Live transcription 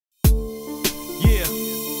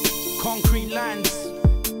concrete lands.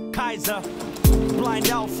 Kaiser, blind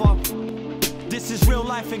alpha. This is real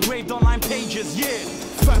life engraved on line pages, yeah.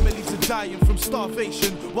 Families are dying from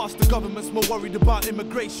starvation, whilst the government's more worried about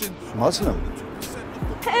immigration. Muslim?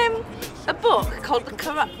 A book called the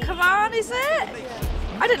Quran, is it?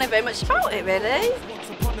 I don't know very much about it, really.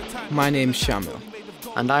 My name's Shamil.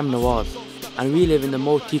 And I'm Nawaz, and we live in the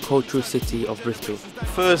multicultural city of Bristol.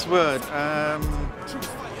 First word,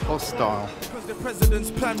 hostile. The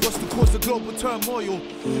president's plan was to cause a global turmoil.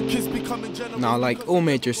 Kids becoming Now, like all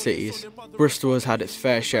major cities, Bristol has had its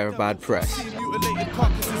fair share of bad press. I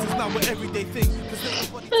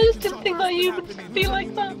just didn't think that you would be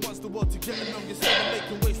like that.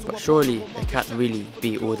 But surely it can't really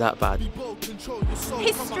be all that bad.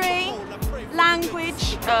 History,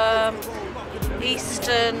 language,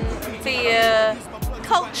 Eastern fear,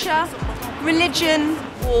 culture, religion,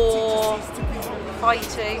 war,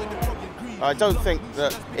 fighting. I don't think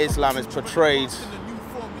that Islam is portrayed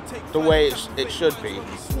the way it should be.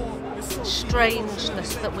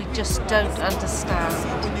 Strangeness that we just don't understand.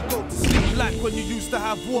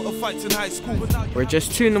 We're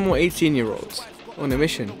just two normal 18-year-olds on a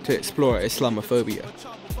mission to explore Islamophobia.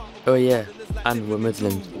 Oh yeah, and we're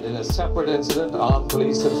Muslims. In a separate incident, armed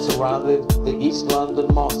police have surrounded the East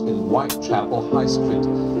London Mosque in Whitechapel High Street.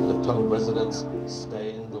 They've told residents stay